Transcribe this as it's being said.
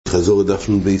חזור דף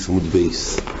בייס עמוד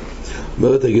בייס.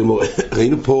 אומרת הגמור,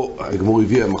 ראינו פה, הגמור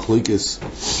הביא המחלוקס,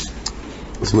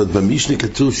 זאת אומרת במשנה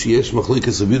כתוב שיש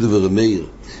מחלוקס רבי יהודה ורבי מאיר,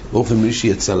 באופן מי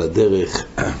שיצא לדרך,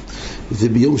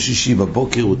 וביום שישי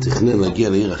בבוקר הוא תכנן להגיע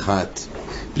לעיר אחת,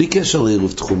 בלי קשר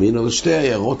לעירוב תחומין, אבל שתי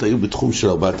העיירות היו בתחום של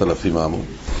 4,000 עמו,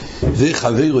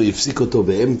 וחברו הפסיק אותו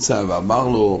באמצע ואמר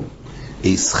לו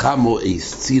איס חמו,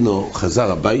 איס צינו,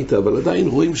 חזר הביתה, אבל עדיין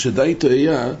רואים שדייתו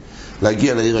היה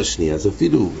להגיע לעיר השנייה. אז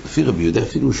אפילו, לפי רבי יהודה,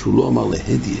 אפילו שהוא לא אמר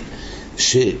להדיה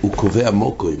שהוא קובע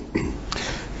מוקוים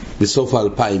בסוף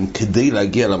 2000 כדי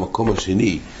להגיע למקום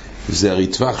השני, זה הרי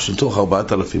טווח של תוך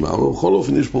 4,000 אבל בכל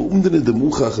אופן יש פה אומדנה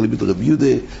דמוכח לבית רבי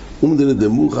יהודה, אומדנה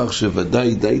דמוכח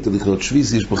שוודאי דייתו לקנות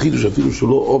שוויס, יש פה חידוש אפילו שהוא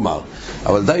לא אומר,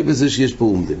 אבל די בזה שיש פה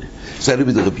אומדנה, זה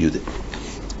לבית רבי יהודה.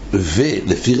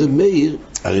 ולפי רבי מאיר,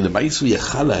 הרי למעשה הוא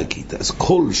יכל להגיד, אז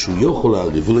כל שהוא יכול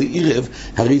להעריב ולא עירב,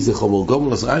 הרי זה חומר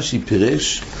גומל. אז רש"י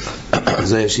פירש,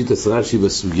 זה היה שיטת רש"י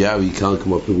בסוגיה, בעיקר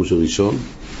כמו הפירוש הראשון,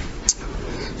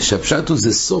 שהפשט הוא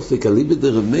זה סופק על ליבד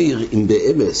רבי מאיר אם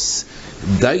באמס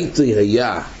דייתו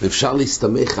היה, ואפשר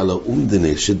להסתמך על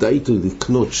האומדנה שדייתו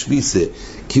לקנות שוויסה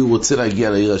כי הוא רוצה להגיע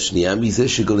לעיר השנייה, מזה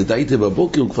שגם דייתו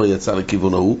בבוקר הוא כבר יצא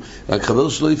לכיוון ההוא, רק חבר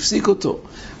שלו הפסיק אותו.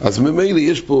 אז ממילא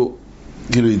יש פה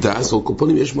כאילו ידעס, או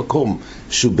קופונים יש מקום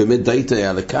שהוא באמת דייתו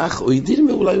היה לכך, או ידיל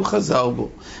אולי הוא חזר בו.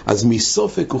 אז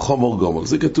מסופק הוא חומר גומל,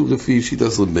 זה כתוב לפי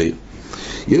שיטת רבי מאיר.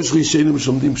 יש ראשונים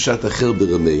שעומדים פשט אחר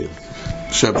ברבי מאיר,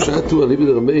 שהפשט הוא על ליבד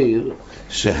רבי מאיר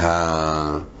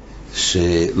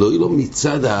שלא יהיה לו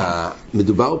מצד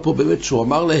מדובר פה באמת שהוא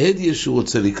אמר להדיה שהוא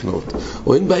רוצה לקנות,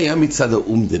 או אין בעיה מצד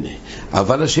האומדנה,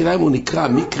 אבל השאלה אם הוא נקרא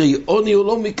מקרי עוני או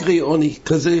לא מקרי עוני,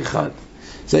 כזה אחד.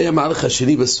 זה היה מהלך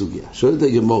השני בסוגיה. שואלת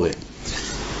הגמורה,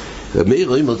 רבי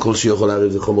מאיר אומר כל שיכול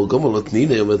להעריב זה חומר גומל, לא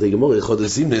תנינה, אומרת הגמורה, יכול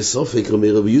לשים לסופק,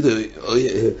 מאיר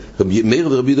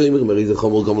ורבי יהודה אומר זה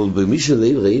חומר גומל. במי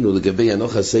שליל ראינו לגבי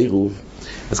הנוחס עירוב,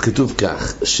 אז כתוב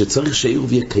כך, שצריך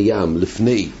שהעירוב יהיה קיים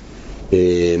לפני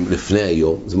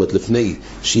היום, זאת אומרת לפני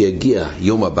שיגיע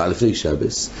יום הבא, לפני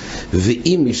שבס,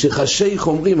 ואם מי שחשייך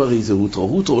אומרים הרי זה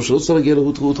הוטרו, שלא צריך להגיע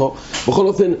להוטרו. בכל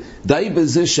אופן, די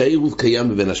בזה שהעירוב קיים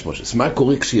בבין השמושס. מה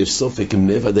קורה כשיש סופק אם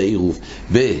נבד העירוב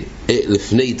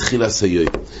לפני תחילה סיום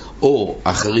או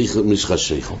אחרי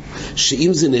משחשייך,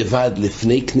 שאם זה נבד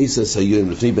לפני כניסה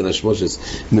סיום, לפני בין השמושס,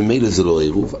 ממילא זה לא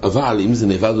העירוב, אבל אם זה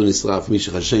נבד או נשרף מי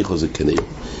שחשייך זה כן העירוב.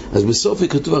 אז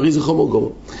בסופק כתוב הרי זה חומר גומל.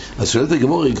 אז שואלת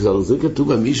הגמורה כבר, זה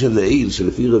כתוב במשנה לעיל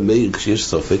שלפי רבי מאיר כשיש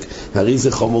סופק הרי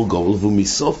זה חומר גומל,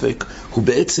 ומסופק הוא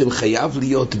בעצם חייב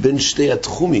להיות בין שתי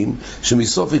התחומים,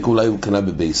 שמסופק אולי הוא קנה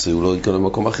בבייסי, הוא לא יקנה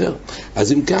במקום אחר.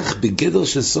 אז אם כך בגדר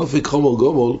של סופק חומר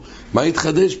גומל, מה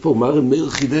יתחדש פה? מה רבי מאיר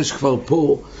חידש כבר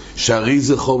פה שהרי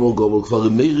זה חומר גומל? כבר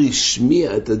רבי מאיר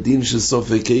השמיע את הדין של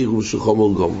סופק עירוב של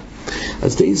חומר גומל.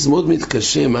 אז תאיס מאוד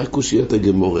מתקשה מה קושיות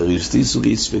הגמורה, יש תאיס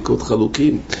סוגי ספקות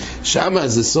חלוקים. שם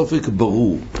זה סופק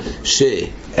ברור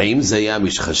שהאם זה היה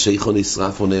משחשייך או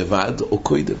נשרף או נאבד או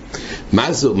קודם.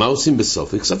 מה עושים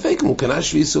בסופק? ספק אם הוא קנה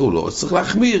שוויסה או לא, אז צריך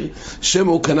להחמיר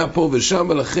שמה הוא קנה פה ושם,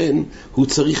 ולכן הוא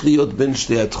צריך להיות בין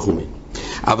שתי התחומים.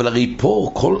 אבל הרי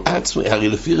פה כל עצמי, הרי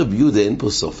לפי רבי יהודה אין פה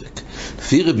סופק,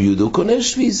 לפי רבי יהודה הוא קונה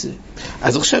שוויסה.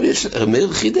 אז עכשיו יש רבי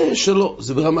מאיר חידש שלא,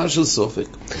 זה ברמה של סופק.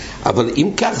 אבל אם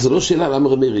כך זה לא שאלה למה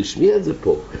רבי מאיר השמיע את זה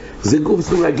פה, זה גוף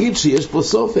צריכים להגיד שיש פה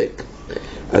סופק.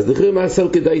 אז נראה מה עשה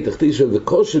כדאי תחתי של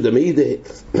וכל שדמי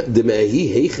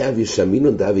דמאי היכב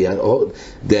ישמינון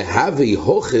דהווי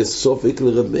הוכס סופק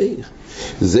לרבי מאיר.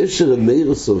 זה שרבי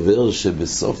מאיר סובר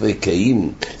שבסופק האם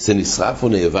זה נשרף או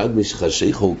נאבד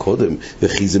משחשייך או קודם,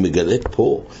 וכי זה מגלה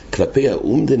פה כלפי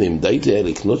האומדנים דייתו היה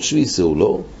לקנות שוויסה או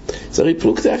לא, זה הרי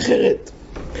פלוגתא אחרת.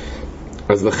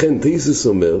 אז לכן תיסוס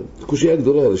אומר, קושיה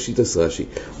גדולה על השיטת רש"י,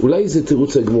 אולי זה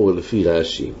תירוץ הגמורה לפי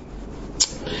רש"י.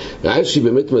 רש"י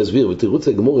באמת מסביר, ותירוץ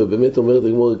הגמורה באמת אומרת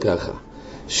הגמורה ככה,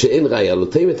 שאין ראיה, לא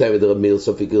תאי מתי מדרב מאיר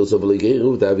סופק עירוב לא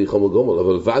עירוב דאבי חומר גומל,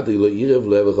 אבל ודאי לא עירב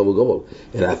לא יביא חומר גומל,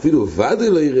 אלא אפילו ודאי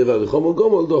לא עירב אבי חומר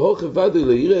גומל, דהוך ודאי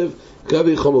לא עירב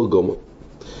כאבי חומר גומל.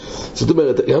 זאת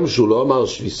אומרת, גם שהוא לא אמר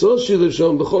שוויסו שיר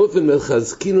שם, בכל אופן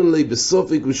מחזקינון לי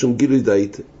בסופק ושום גילוי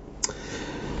דייתא.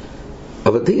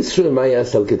 אבל תייס שואל מה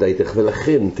יעשה על כדאיתך,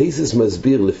 ולכן תייסס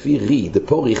מסביר לפי רי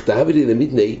דפוריך תאהבי לי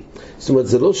למתני. זאת אומרת,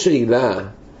 זה לא שאלה,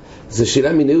 זה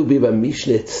שאלה מינהו בי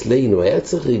במשנה אצלנו, היה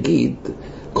צריך להגיד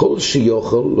כל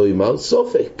שיוכל לא יאמר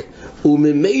סופק,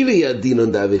 וממילא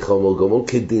ידינון דאבי חומר גומל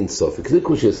כדין סופק. זה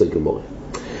כמו שיש הגמורה,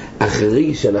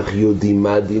 אחרי שאנחנו יודעים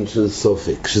מה הדין של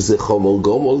סופק, שזה חומר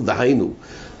גומל, דהיינו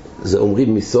זה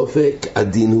אומרים מסופק,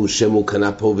 הדין הוא שם הוא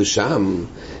קנה פה ושם.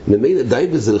 ממילא די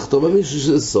בזה לכתוב במישהו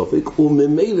שזה סופק,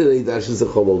 וממילא נדע שזה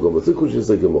חומר גמור. זה קושי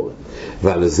זה גמור.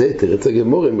 ועל זה תרץ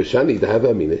הגמור, משני דה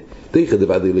ואמינה. תיכא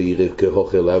דבדי לא יראה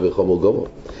כהוכר לה וחומר גמור.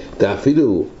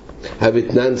 אפילו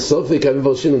הבתנן סופק,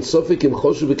 המפרשים סופק עם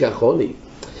חושו בכחוני.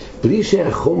 בלי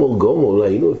שהחומר גמור,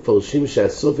 היינו מפרשים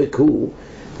שהסופק הוא,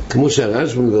 כמו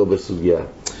שהרשב"ם מדבר בסוגיה,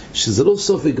 שזה לא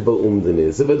סופק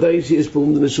באומדנה, זה ודאי שיש פה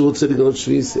אומדנה שהוא רוצה לגנות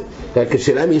שוויסה. רק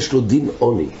השאלה אם יש לו דין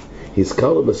עוני.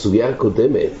 הזכרנו בסוגיה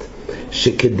הקודמת,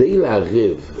 שכדי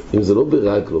לערב, אם זה לא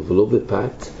ברגלו ולא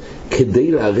בפת,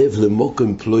 כדי לערב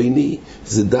למוקם פלויני,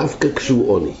 זה דווקא כשהוא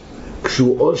עוני.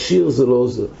 כשהוא עושיר זה לא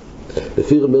עוזר.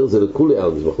 לפי רמר זה לכולי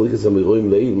אלמז, מחליק את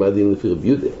המירואים לעיל, מה דין לפי רב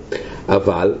יהודה.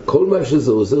 אבל כל מה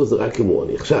שזה עוזר זה רק אם הוא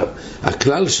עוני. עכשיו,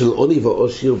 הכלל של עוני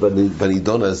ועושיר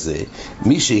בנידון הזה,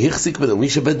 מי שהחזיק בנו, מי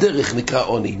שבדרך נקרא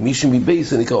עוני, מי שמבייס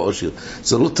זה נקרא עושיר.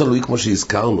 זה לא תלוי כמו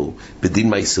שהזכרנו בדין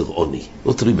מייסר עוני,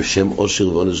 לא תלוי בשם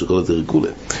עושיר ועוני של כל התריקולה,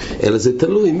 אלא זה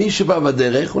תלוי מי שבא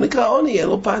בדרך הוא נקרא עוני, אין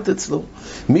לו פת אצלו.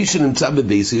 מי שנמצא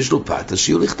בבייס יש לו פת, אז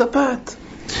שיוליך את הפת.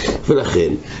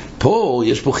 ולכן פה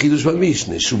יש פה חידוש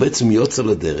במשנה שהוא בעצם יוצא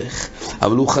לדרך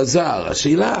אבל הוא חזר.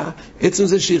 השאלה עצם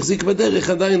זה שהחזיק בדרך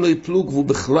עדיין לא יפלוג והוא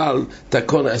בכלל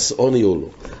תקון עוני או לא.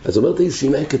 אז אומרת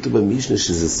שאם היה כתוב במשנה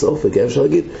שזה סופק, היה אפשר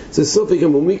להגיד זה סופק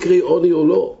אם הוא מקרי עוני או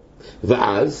לא,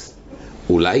 ואז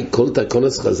אולי כל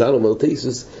תקונס חז"ל אומר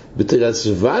תיסוס בתרס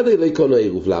ודאי לא יקונו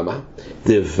עירוב. למה?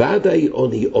 דוודאי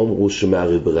עוני אומרו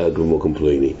שמערב ברגל מוקם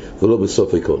פלויני ולא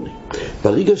בסופק עוני.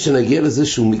 ברגע שנגיע לזה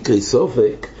שהוא מקרי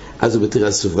סופק, אז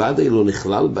בתרס ודאי לא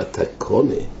נכלל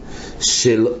בתקונה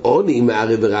של עוני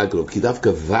מערב ברגלו, כי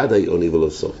דווקא ודאי עוני ולא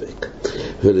סופק.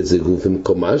 ולזה גוף עם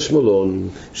קומש מלון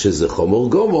שזה חומר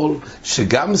גומול,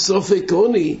 שגם סופק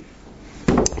עוני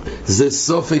זה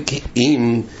סופק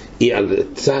אם היא על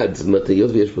צד,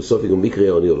 מטיות ויש פה סופק ומקרה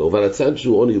עוני או לא, אבל הצד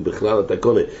שהוא עוני הוא בכלל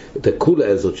התקונה, את הכולה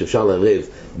הזאת שאפשר לערב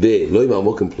בלא עם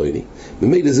המוקם פלויני.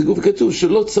 ממילא זה גוף כתוב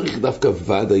שלא צריך דווקא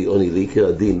ודאי עוני לעיקר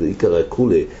הדין, לעיקר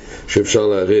הכולה שאפשר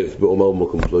לערב באומר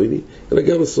מוקם פלויני, אלא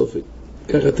גם הסופק.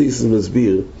 ככה תיסס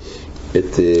מסביר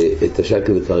את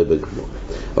השקל ותרי בגמור.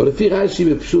 אבל לפי רש"י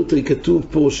בפשוט כתוב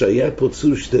פה שהיה פה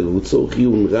צושטל והוא צורך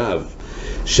עיון רב,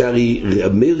 שהרי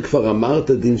אמיר כבר אמר את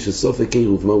הדין שסופק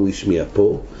עירוב מה הוא השמיע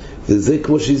פה, וזה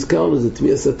כמו שהזכרנו, זה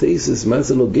תמיאס התייסס. מה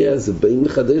זה נוגע? זה באים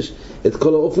לחדש את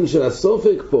כל האופן של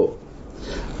הסופק פה.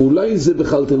 אולי זה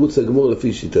בכלל תירוץ הגמור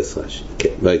לפי שיטס רש"י. כן,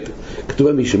 ביתה. כתוב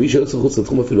במישהו, מי שיוצא חוץ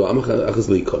לתחום אפילו עם אחז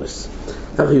לא ייכנס.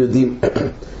 אנחנו יודעים,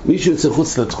 מי שיוצא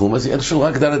חוץ לתחום, אז יש לו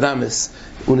רק דלת אמס.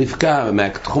 הוא נפקע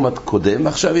מהתחום הקודם,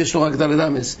 ועכשיו יש לו רק דלת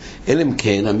אמס. אלא אם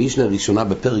כן, המשנה הראשונה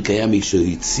בפרק היה מי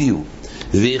שהציעו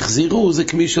והחזירו, זה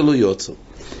כמי שלא יוצא.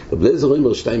 רב לזר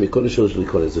אומר שתיים מקודש שלוש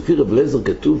לקודש. לפי רב לזר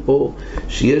כתוב פה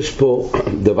שיש פה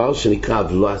דבר שנקרא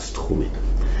הבלועס תחומין.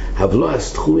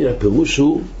 הבלועס תחומין, הפירוש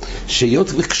הוא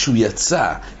שיות וכשהוא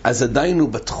יצא, אז עדיין הוא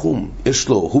בתחום, יש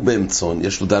לו, הוא באמצון,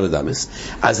 יש לו דלת אמס,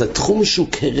 אז התחום שהוא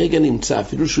כרגע נמצא,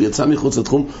 אפילו שהוא יצא מחוץ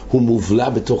לתחום, הוא מובלע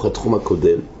בתוך התחום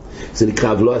הקודם. זה נקרא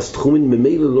הבלועס תחומין,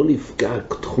 ממילא לא נפגע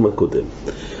התחום הקודם.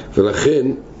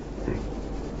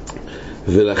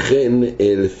 ולכן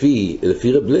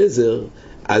לפי רב לזר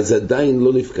אז עדיין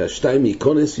לא נפקע. שתיים,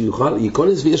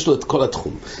 יקונס ויש לו את כל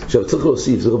התחום. עכשיו צריך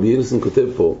להוסיף, זה רבי יונסון כותב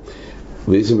פה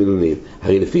באיזה מילונים,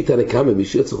 הרי לפי תנא קמא מי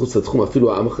שיוצא חוץ לתחום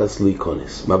אפילו העם אחס לא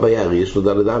יקונס. מה הבעיה? הרי יש לו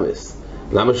דלת אמס,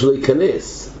 למה שלא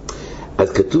ייכנס? אז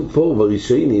כתוב פה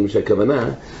בראשונים שהכוונה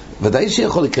ודאי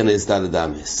שיכול להיכנס דלת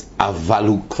אמס, אבל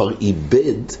הוא כבר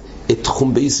איבד את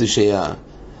תחום בייס שהיה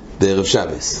בערב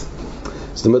שבס.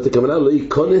 זאת אומרת, הכוונה לא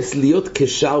ייכנס להיות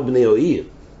כשאר בני העיר.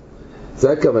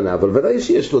 זה הכוונה, אבל ודאי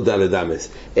שיש לו דלת אמס.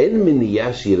 אין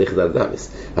מניעה שילך דלת אמס.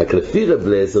 רק לפי רב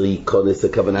לזר ייכנס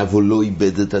הכוונה, והוא לא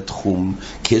איבד את התחום,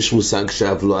 כי יש מושג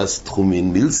שהבלועס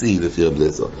תחומין מילסי לפי רב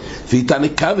לזר. ואיתן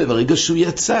הקווה, ברגע שהוא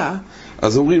יצא,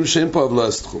 אז אומרים שאין פה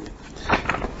הבלועס תחומין.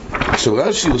 עכשיו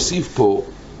רש"י יוסיף פה,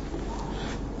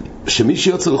 שמי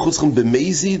שיוצא לחוץ תחום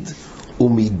במזיד,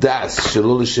 הוא מידס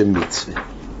שלא לשם מצווה.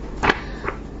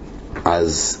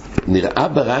 אז נראה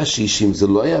ברש"י שאם זה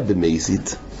לא היה במזיד,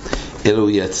 אלא הוא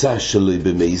יצא שלא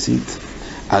במזיד,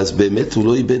 אז באמת הוא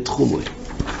לא איבד תחום.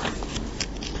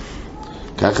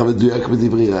 ככה מדויק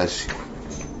בדברי רש"י.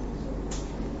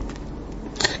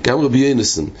 גם רבי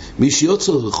יונסון, מי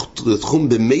שיוצא לתחום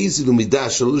במזיד הוא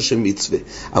מידס שלא לשם מצווה,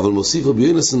 אבל מוסיף רבי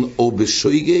יונסון או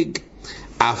בשויגג,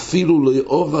 אפילו לא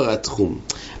יעובר התחום.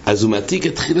 אז הוא מעתיק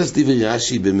את תחילת דברי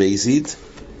רש"י במזיד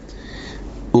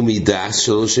ומידס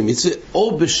שלא לשם מצווה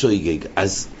או בשויגג.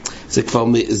 אז זה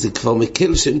כבר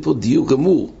מקל שאין פה דיוק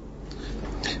גמור.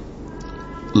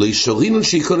 לא ישורין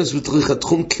שייכנס בתוך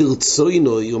התחום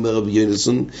כרצוינוי, אומר רבי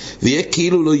יונסון, ויהיה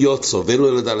כאילו לא יוצא, ואין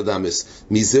לו לדל אדמס,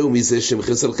 מזה ומזה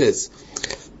שמחס על חס.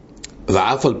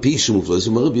 ואף על פי שמופלוס,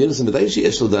 אומר רבי יונסון, ודאי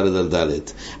שיש לו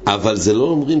דלת, אבל זה לא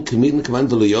אומרים כמובן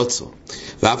דלו יוצא.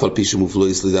 ואף על פי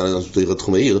שמופלוס לדל אדמס בתוך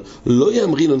התחום העיר, לא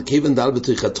יאמרין על כיוון דל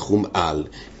בתוך התחום על,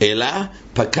 אלא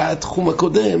פקע התחום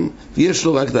הקודם, ויש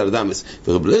לו רק דל אדמס.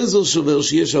 ורב אליעזר שובר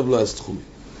שיש אבלס תחום.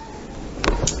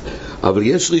 אבל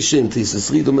יש ראשון,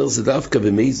 תיססריד אומר זה דווקא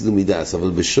במייס דומידס, אבל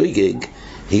בשויגג,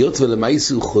 היות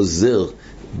ולמייס הוא חוזר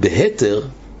בהתר,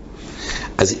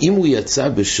 אז אם הוא יצא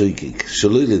בשויגג,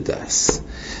 שלא לדס,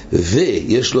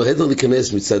 ויש לו התר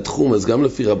להיכנס מצד תחום, אז גם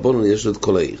לפי רבונן יש לו את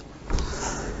כל העיר.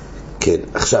 כן,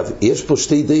 עכשיו, יש פה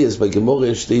שתי דעות, בגמורה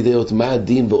יש שתי דעות, מה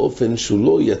הדין באופן שהוא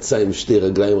לא יצא עם שתי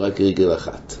רגליים, רק רגל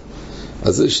אחת.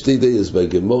 אז יש שתי דעות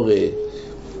בגמורה,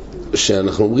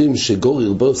 שאנחנו אומרים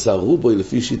שגורר בוסר רובוי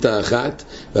לפי שיטה אחת,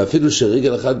 ואפילו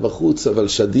שרגל אחת בחוץ, אבל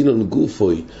שדינון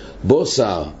גופוי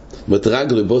בוסר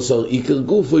מתרגל בוסר עיקר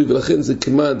גופוי, ולכן זה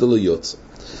כמעט לא יוצא.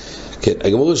 כן,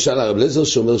 הגמור שאלה, רב אליעזר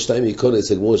שאומר שתיים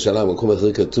יקונס, הגמור שאלה, במקום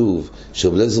אחר כתוב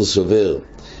שרב אליעזר שובר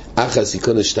אחס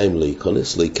יקונס שתיים לא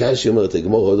יקונס, לא יקש, היא אומרת,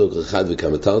 הגמור הודוק אחד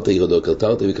וכמה תרתי, הודוק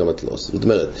תרתי וכמה תלוס. זאת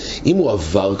אומרת, אם הוא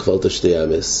עבר כבר את השתי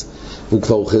אמס, והוא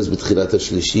כבר אוחז בתחילת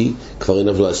השלישי, כבר אין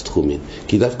אבלס תחומים,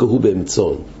 כי דווקא הוא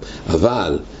באמצון.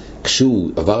 אבל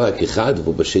כשהוא עבר רק אחד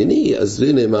והוא בשני, אז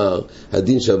זה נאמר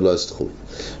הדין שאבלס תחומים.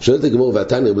 שואלת הגמור,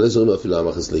 ועתן רב אליעזר לא אפילו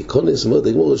המחס להיכונס, אומרת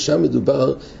הגמור, שם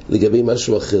מדובר לגבי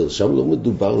משהו אחר, שם לא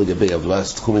מדובר לגבי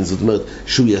אבלס תחומים, זאת אומרת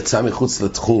שהוא יצא מחוץ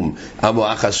לתחום,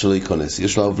 אמו אחס שלא ייכונס,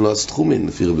 יש לו אבלס תחומים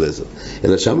לפי רב אליעזר,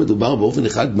 אלא שם מדובר באופן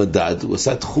אחד מדד, הוא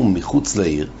עשה תחום מחוץ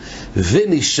לעיר,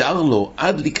 ונשאר לו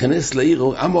עד להיכנס לעיר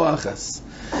אמו אחס.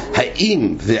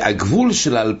 האם והגבול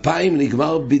של 2000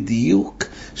 נגמר בדיוק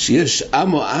שיש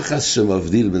אמו אחס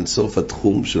שמבדיל בין סוף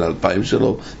התחום של 2000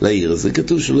 שלו לעיר? זה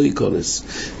כתוב שלא ייכנס.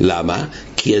 למה?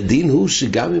 כי הדין הוא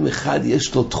שגם אם אחד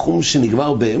יש לו תחום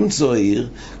שנגמר באמצע העיר,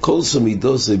 כל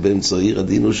סמידו זה באמצע העיר,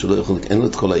 הדין הוא שלא יכול, אין לו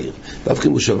את כל העיר, דווקא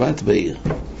אם הוא שבת בעיר.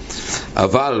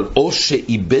 אבל או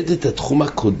שאיבד את התחום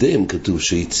הקודם, כתוב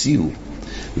שהציעו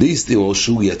ליסטי, או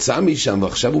שהוא יצא משם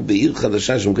ועכשיו הוא בעיר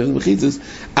חדשה שמוקמת בחיצוס,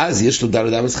 אז יש לו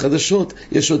דלת אמס חדשות,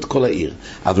 יש לו את כל העיר.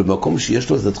 אבל במקום שיש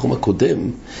לו את התחום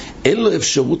הקודם, אין לו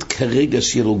אפשרות כרגע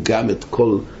שיהיה לו גם את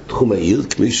כל תחום העיר,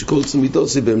 כמי שכל צמידו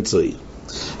זה באמצע העיר.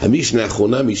 המשנה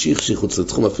האחרונה, מי שהחשיך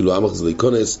לתחום אפילו אמחס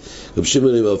להיכנס, רב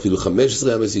שמעון אומר אפילו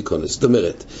 15 אמס להיכנס. זאת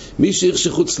אומרת, מי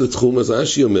שהחשיך לתחום, אז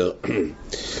רש"י אומר,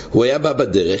 הוא היה בא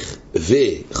בדרך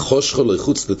וחושכו לו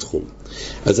חוץ לתחום.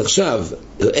 אז עכשיו,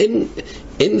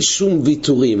 אין שום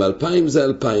ויתורים, 2000 זה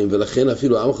 2000, ולכן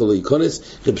אפילו אמחס להיכנס.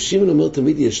 רב שמעון אומר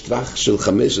תמיד יש טווח של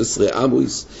 15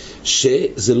 אמוס,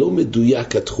 שזה לא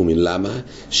מדויק התחומים. למה?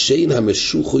 שאין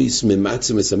המשוחויס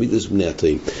ממצה מסמידס בני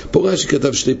התאים. פה רש"י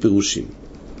כתב שתי פירושים.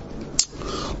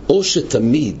 או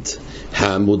שתמיד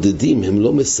המודדים הם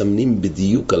לא מסמנים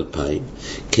בדיוק 2000,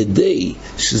 כדי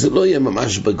שזה לא יהיה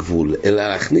ממש בגבול, אלא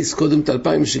להכניס קודם את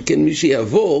 2000, שכן מי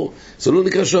שיעבור, זה לא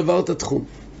נקרא שעבר את התחום.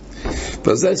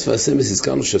 ועל זה ספסמס,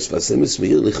 הזכרנו שספסמס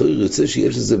מעיר לכאורה יוצא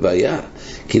שיש איזה בעיה,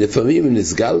 כי לפעמים אם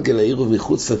נסגלגל העיר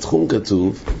ומחוץ לתחום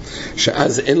כתוב,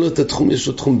 שאז אין לו את התחום, יש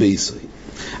לו תחום בישראל.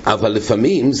 אבל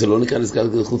לפעמים זה לא נקרא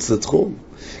נסגלגל חוץ לתחום,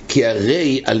 כי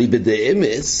הרי עלי בדי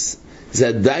אמס, זה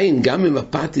עדיין, גם אם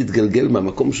הפת יתגלגל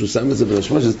מהמקום שהוא שם את זה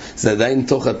במשמע, זה עדיין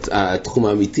תוך התחום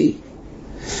האמיתי.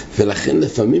 ולכן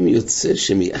לפעמים יוצא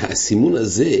שהסימון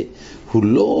הזה הוא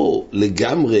לא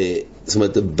לגמרי, זאת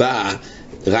אומרת, בא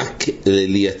רק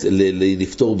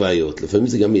לפתור בעיות. לפעמים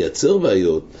זה גם מייצר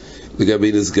בעיות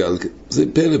לגבי נסגל. זה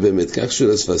פלא באמת, כך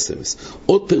של הספסמס.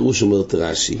 עוד פירוש אומרת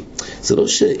רש"י, זה לא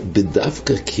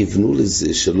שבדווקא כיוונו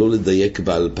לזה שלא לדייק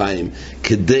ב2000,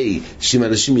 כדי שאם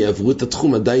אנשים יעברו את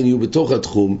התחום עדיין יהיו בתוך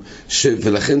התחום,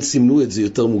 ולכן סימנו את זה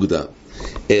יותר מוקדם.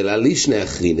 אלא לישני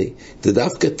אחריני, זה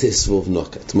דווקא תסבוב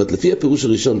נוקת. זאת אומרת, לפי הפירוש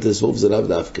הראשון, תסבוב זה לאו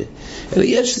דווקא. אלא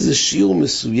יש איזה שיעור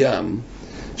מסוים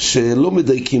שלא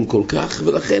מדייקים כל כך,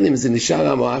 ולכן אם זה נשאר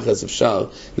המוח אז אפשר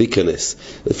להיכנס.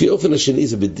 לפי אופן השני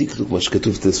זה בדקדוק מה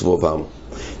שכתוב תסבוב עמו.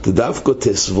 זה דווקא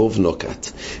תסבוב נוקת.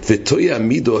 ותוי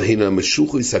עמידו הנה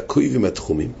המשוכו יסקויבים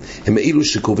התחומים. הם אילו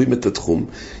שקובעים את התחום.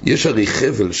 יש הרי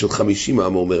חבל של 50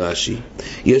 עמו אומר רש"י.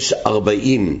 יש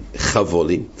 40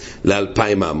 חבולים ל2000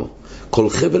 עמו. כל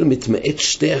חבל מתמעט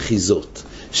 2 אחיזות.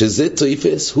 שזה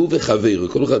תופס הוא וחבר,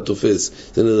 וכל אחד תופס,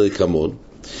 זה נראה כמון.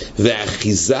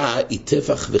 והאחיזה היא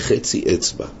טפח וחצי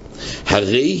אצבע.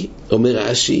 הרי אומר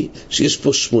רש"י שיש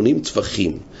פה 80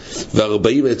 טפחים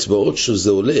ו40 אצבעות,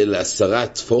 שזה עולה ל10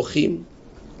 טפוחים,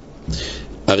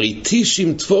 הרי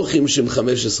 90 טפוחים שהם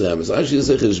 15 אמס. רש"י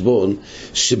עושה חשבון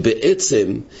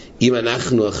שבעצם אם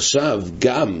אנחנו עכשיו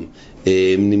גם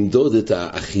נמדוד את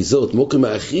האחיזות, מוקם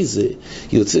האחיזה,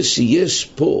 יוצא שיש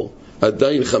פה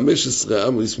עדיין 15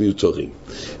 אמוס מיותרים.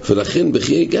 ולכן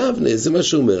בחיי גבנה זה מה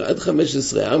שאומר, עד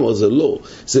 15 אמו זה לא,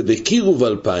 זה בקירוב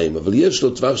 2000, אבל יש לו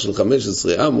טווח של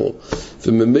 15 אמו,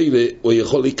 וממילא הוא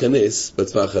יכול להיכנס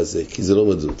בטווח הזה, כי זה לא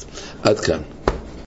מדוד. עד כאן.